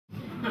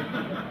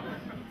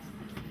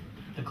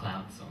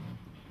cloud song.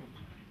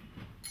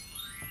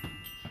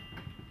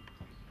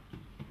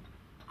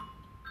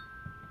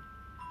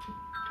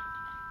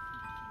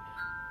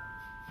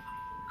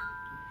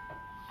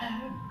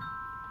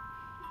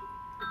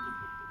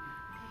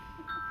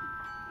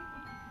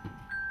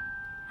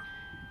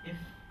 If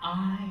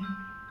I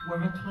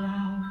were a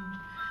cloud,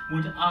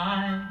 would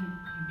I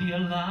be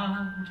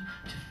allowed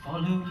to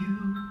follow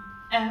you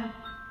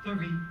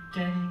every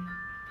day?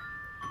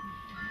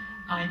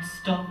 I'd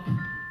stop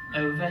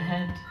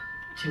overhead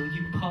till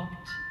you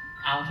popped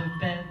out of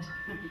bed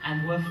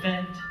and were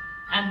fed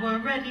and were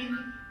ready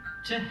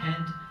to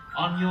head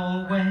on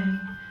your way.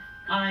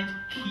 I'd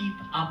keep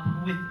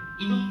up with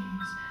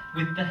ease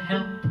with the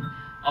help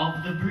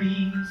of the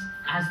breeze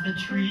as the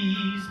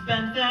trees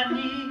bent their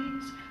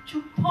knees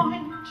to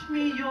point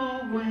me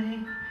your way.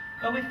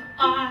 Oh, if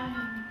I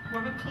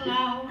were a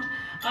cloud,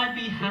 I'd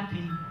be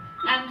happy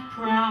and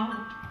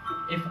proud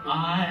if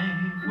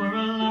I were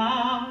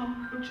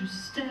allowed to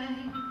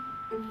stay.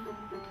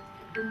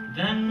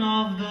 Then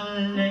of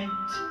the late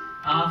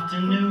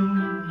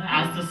afternoon,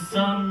 as the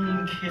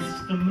sun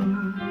kissed the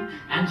moon,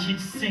 and she'd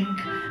sink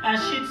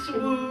as she'd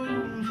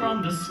swoon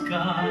from the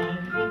sky,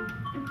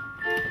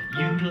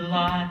 you'd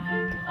lie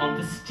on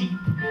the steep,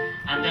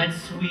 and I'd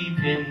sweep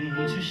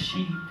into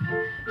sheep,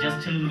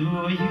 just to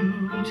lure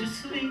you to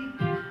sleep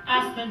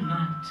as the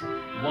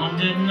night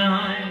wandered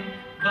nigh.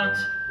 But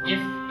if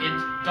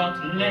it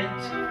got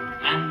late,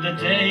 and the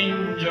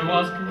danger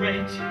was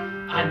great,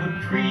 I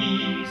would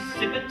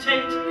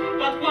precipitate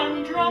but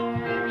one drop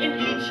in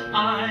each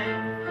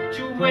eye,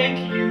 to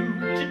wake you,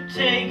 to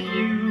take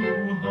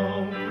you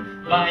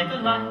home, by the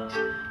light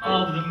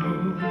of the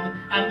moon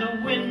and the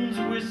wind's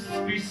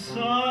wispy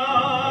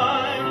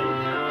sigh.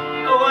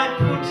 Oh, I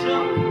put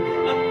up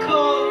a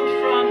cold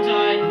front,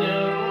 I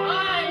know,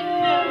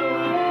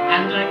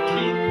 and I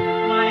keep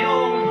my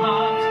old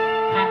heart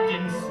packed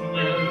in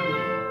snow.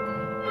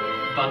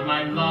 But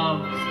my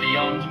love's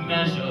beyond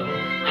measure,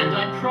 and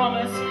I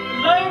promise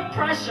no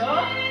pressure,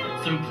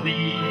 so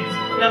please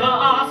never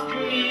ask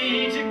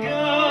me to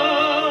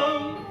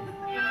go.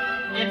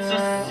 It's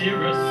a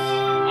serious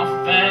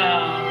affair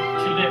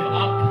to live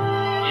up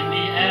in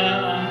the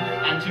air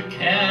and to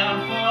care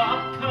for a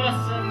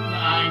person I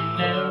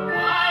know,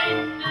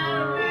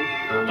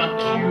 but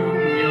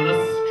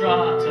cumulus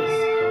stratus,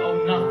 oh,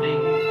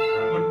 nothing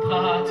would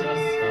part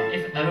us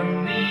if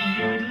only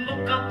you'd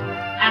look up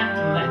and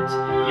let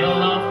your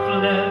love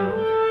flow.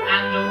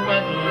 And the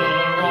weather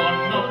or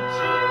not,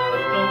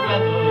 the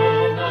weather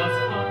was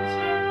hot,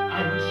 I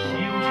would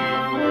shield you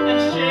and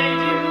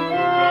shade you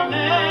from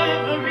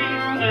every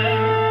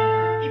foe.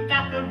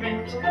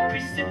 Evaporate,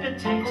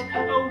 precipitate,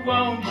 oh,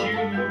 won't you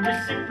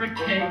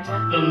reciprocate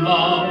the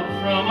love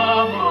from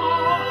above?